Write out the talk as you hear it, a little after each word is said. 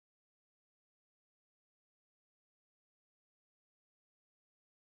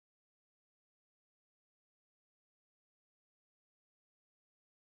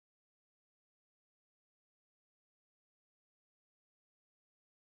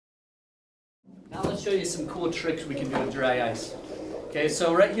Now let's show you some cool tricks we can do with dry ice. Okay,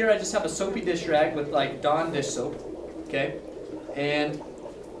 so right here I just have a soapy dish rag with like Dawn dish soap. Okay, and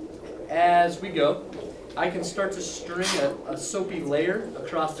as we go, I can start to string a soapy layer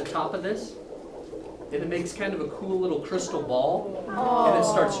across the top of this, and it makes kind of a cool little crystal ball, and it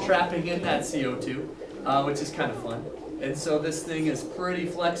starts trapping in that CO2, which is kind of fun. And so this thing is pretty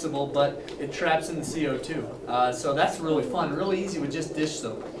flexible, but it traps in the CO2. So that's really fun, really easy with just dish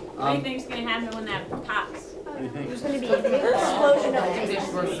soap. What do you think's going to happen when that pops? What do you think? There's going to be a big explosion of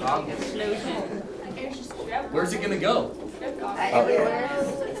Explosion. Where's it going to go? everywhere.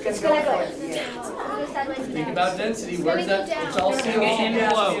 It's going to go sideways. Think about density. Where's that? It's all CO2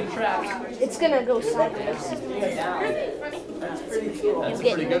 gas being trapped. It's going to go sideways. That's a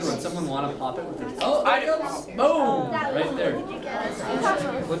pretty good one. Someone want to pop it with it? Oh, I do. Boom! Right there.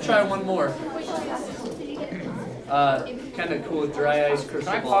 We'll try one more. Kind of cool dry ice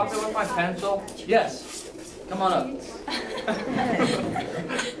crystal Can I ball. pop it with my pencil? Yes. Come on up.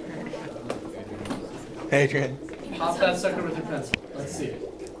 Adrian. Pop that sucker with your pencil. Let's see it.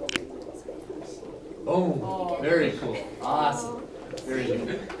 Boom. Very cool. Awesome. Very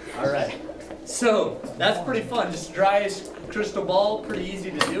good. All right. So that's pretty fun. Just dry ice crystal ball. Pretty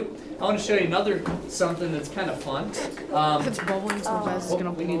easy to do. I want to show you another something that's kind of fun. It's bubbling so fast it's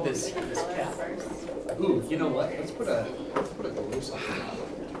gonna We need this cap. Ooh, you know what? Let's put a glow stick on.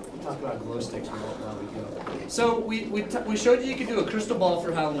 We'll talk about glow sticks while we go. So we showed you could do a crystal ball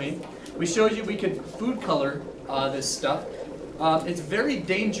for Halloween. We showed you we could food color this stuff. It's very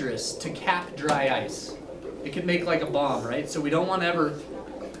dangerous to cap dry ice. It can make like a bomb, right? So we don't want to ever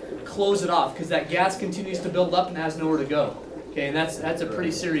close it off because that gas continues to build up and has nowhere to go. Okay, and that's a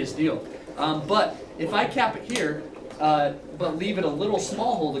pretty serious deal. But if I cap it here, but leave it a little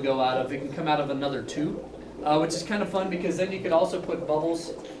small hole to go out of, it can come out of another tube, which is kind of fun because then you could also put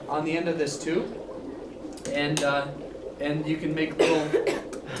bubbles on the end of this tube, and you can make little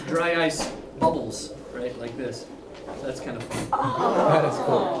dry ice bubbles, right, like this. So that's kind of fun. That is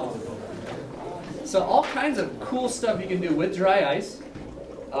cool. So all kinds of cool stuff you can do with dry ice.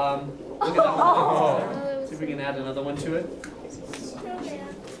 Look at that one. See if we can add another one to it.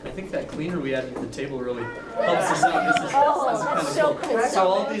 I think that cleaner we added to the table really helps us out. This is kind of cool. So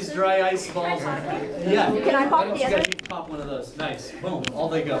all these dry ice balls. Yeah. Can I pop the other? You can pop one of those. Nice. Boom. All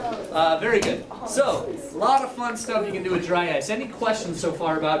they go. Very good. So a lot of fun stuff you can do with dry ice. Any questions so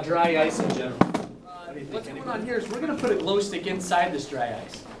far about dry ice in general? What's going on here is we're going to put a glow stick inside this dry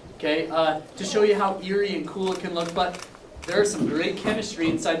ice. Okay. To show you how eerie and cool it can look, but there is some great chemistry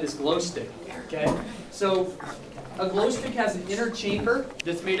inside this glow stick. Okay. So a glow stick has an inner chamber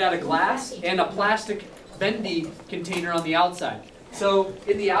that's made out of glass and a plastic bendy container on the outside. So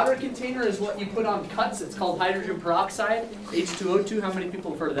in the outer container is what you put on cuts. It's called hydrogen peroxide, H2O2. How many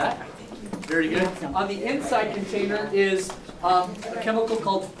people have heard of that? Very good. On the inside container is a chemical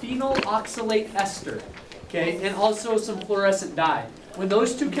called phenyl oxalate ester, okay, and also some fluorescent dye. When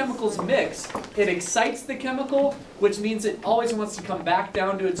those two chemicals mix, it excites the chemical, which means it always wants to come back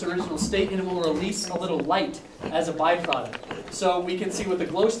down to its original state, and it will release a little light as a byproduct. So we can see with the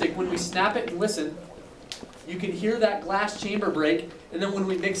glow stick, when we snap it and listen, you can hear that glass chamber break, and then when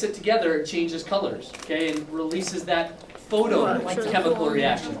we mix it together, it changes colors, okay, and releases that photochemical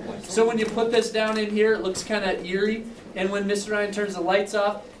reaction. So when you put this down in here, it looks kind of eerie, and when Mr. Ryan turns the lights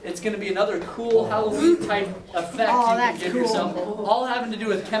off, it's going to be another cool Halloween-type effect you can give yourself, all having to do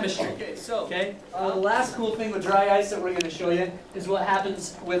with chemistry. Okay, the last cool thing with dry ice that we're going to show you is what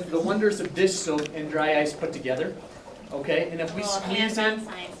happens with the wonders of dish soap and dry ice put together. Okay, and if we squeeze in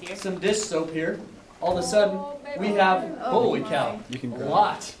some dish soap here, all of a sudden we have, holy cow, a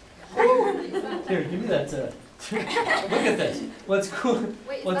lot. Here, give me that. Look at this. What's cool?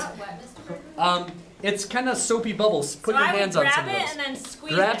 Wait, is that wet, Mr. Bergmann? It's kind of soapy bubbles. Put your hands on some of those. Grab it and then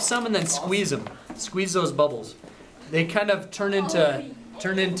squeeze Grab it. some and then squeeze them. Squeeze those bubbles. They kind of turn into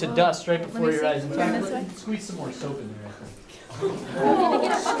dust right before your eyes. Squeeze some more soap in there.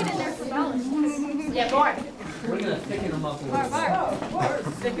 Yeah, more. We're gonna thicken them up a little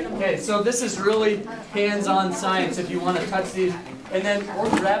bit. Okay, so this is really hands-on science. If you want to touch these, and then or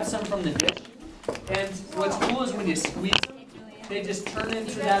grab some from the dish. And what's cool is when you squeeze them, they just turn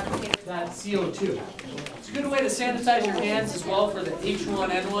into that CO2. It's a good way to sanitize your hands as well for the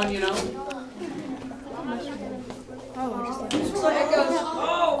H1N1, you know. Looks like it goes.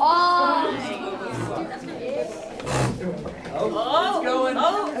 It's going.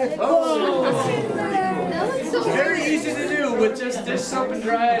 It's very easy to do with just dish soap and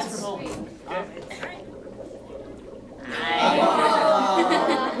dry ice from home. Okay.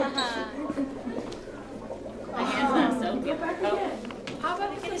 My hand's not soapy. How about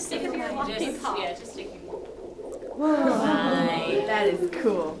you get a stick of your Just stick your. Whoa. That is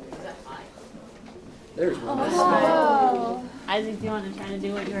cool. There's one. Oh. Isaac, do you want to try to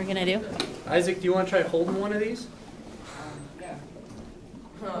do what you were gonna do? Isaac, do you want to try holding one of these? Yeah.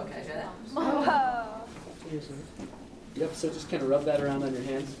 Oh, can I try that? Whoa. Yep. So just kind of rub that around on your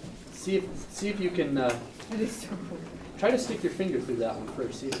hands. See if you can. Try to stick your finger through that one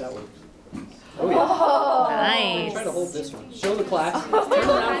first. See if that works. Oh yeah. Nice. Try to hold this one. Show the class. Turn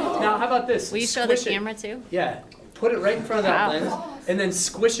around. Now, how about this? Will you show the Squish it. camera too? Yeah. Put it right in front of that Wow. lens, and then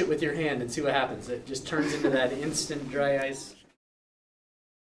squish it with your hand and see what happens. It just turns into that instant dry ice.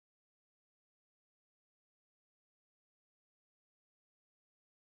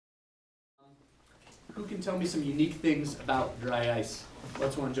 Who can tell me some unique things about dry ice?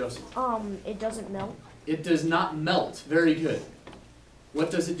 What's one, Josie? It doesn't melt. It does not melt. Very good.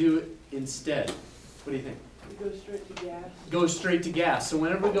 What does it do instead? What do you think? It goes straight to gas. Goes straight to gas. So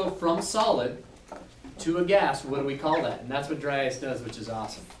whenever we go from solid to a gas, what do we call that? And that's what dry ice does, which is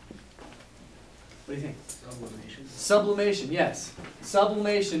awesome. What do you think? Sublimation. Sublimation, yes.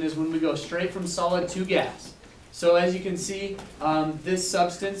 Sublimation is when we go straight from solid to gas. So as you can see, this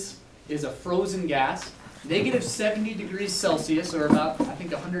substance is a frozen gas. Negative 70 degrees Celsius, or about, I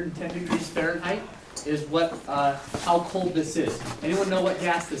think, 110 degrees Fahrenheit, is what how cold this is. Anyone know what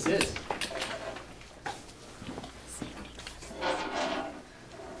gas this is?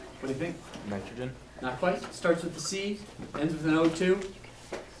 What do you think? Nitrogen. Not quite. Starts with the C, ends with an O2.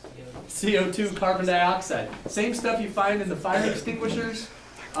 CO2, carbon dioxide. Same stuff you find in the fire extinguishers.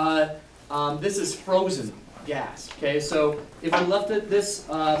 This is frozen gas. Okay, so if we left this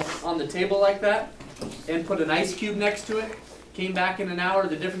on the table like that and put an ice cube next to it, came back in an hour,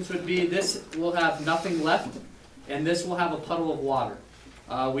 the difference would be this will have nothing left and this will have a puddle of water.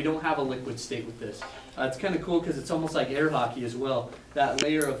 We don't have a liquid state with this. It's kind of cool because it's almost like air hockey as well. That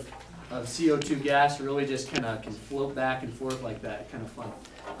layer of CO2 gas really just kind of can float back and forth like that. Kind of fun.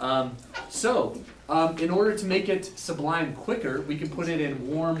 In order to make it sublime quicker, we can put it in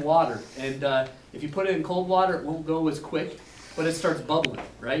warm water. And if you put it in cold water, it won't go as quick, but it starts bubbling,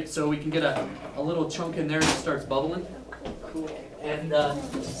 right? So we can get a little chunk in there and it starts bubbling. Cool. And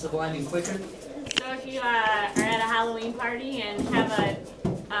subliming quicker. So if you are at a Halloween party and have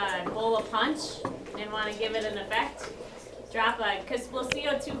a bowl of punch and want to give it an effect, drop because will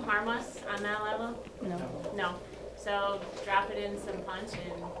CO2 harm us on that level? No. So drop it in some punch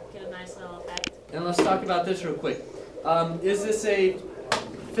and get a nice little effect. And let's talk about this real quick. Is this a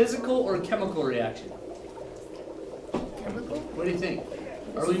physical or chemical reaction? Chemical? What do you think?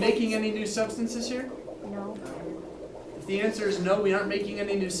 Are we making any new substances here? No. If the answer is no, we aren't making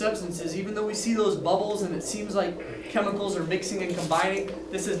any new substances, even though we see those bubbles and it seems like chemicals are mixing and combining,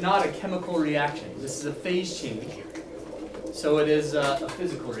 this is not a chemical reaction. This is a phase change. So it is a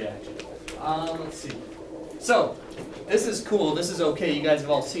physical reaction. Let's see. So, this is cool, this is okay, you guys have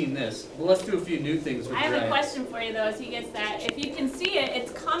all seen this. Well, let's do a few new things with I have dry a ice. question for you though as he gets that. If you can see it,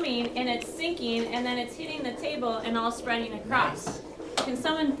 it's coming and it's sinking and then it's hitting the table and all spreading across. Can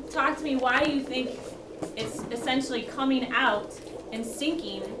someone talk to me why you think it's essentially coming out and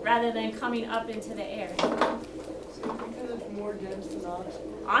sinking rather than coming up into the air? Because it's more dense than oxygen.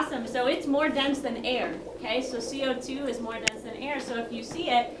 Awesome, so it's more dense than air, okay? So CO2 is more dense than air, so if you see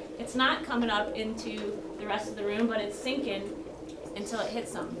it, it's not coming up into the rest of the room, but it's sinking until it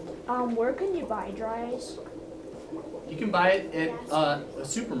hits them. Where can you buy dry ice? You can buy it at a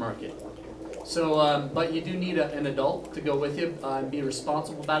supermarket. So, but you do need an adult to go with you and be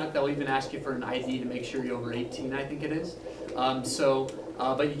responsible about it. They'll even ask you for an ID to make sure you're over 18, I think it is.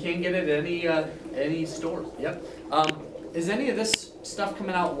 But you can get it at any store. Yep. Is any of this stuff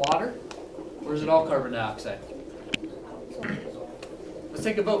coming out water, or is it all carbon dioxide? Let's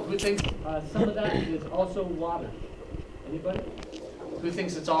take a vote. Who thinks some of that is also water? Anybody? Who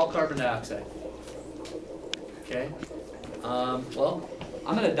thinks it's all carbon dioxide? Okay. Well,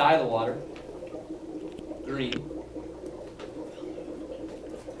 I'm going to dye the water green.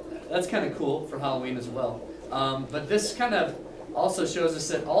 That's kind of cool for Halloween as well. But this kind of also shows us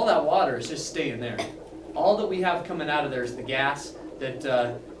that all that water is just staying there. All that we have coming out of there is the gas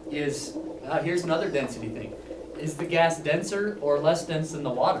that is, here's another density thing. Is the gas denser or less dense than the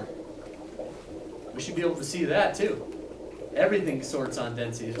water? We should be able to see that too. Everything sorts on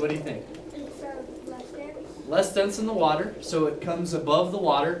densities. What do you think? It's less dense. Less dense than the water, so it comes above the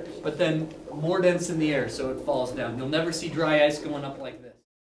water, but then more dense in the air, so it falls down. You'll never see dry ice going up like this.